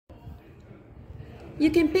You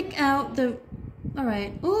can pick out the...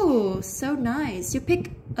 Alright. Oh, so nice. You pick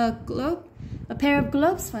a pair of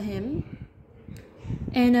gloves for him.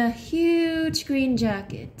 And a huge green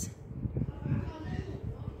jacket.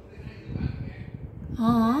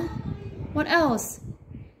 What else?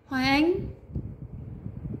 Hoài Anh?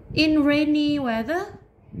 In rainy weather,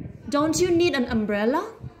 don't you need an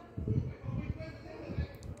umbrella?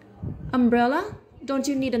 Umbrella? Don't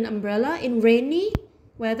you need an umbrella in rainy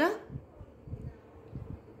weather?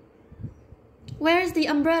 Where is the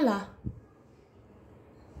umbrella?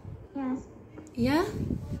 Yes. Yeah?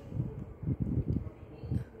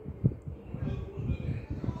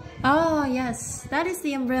 Oh, yes, that is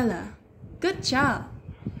the umbrella. Good job.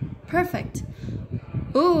 Perfect.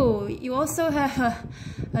 Oh, you also have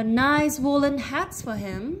a nice woolen hat for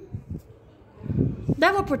him.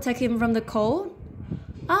 That will protect him from the cold.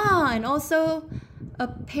 And also a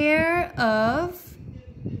pair of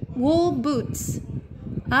wool boots.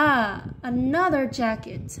 Another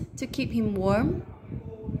jacket to keep him warm.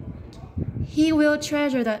 He will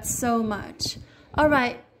treasure that so much.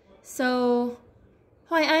 Alright, so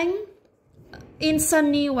Hoài Anh, in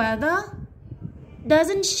sunny weather,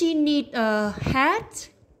 doesn't she need a hat?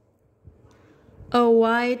 A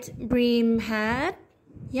white brim hat?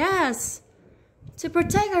 Yes, to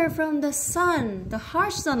protect her from the sun. The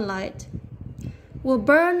harsh sunlight will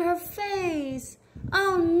burn her face.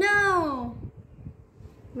 Oh no!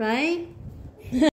 Right?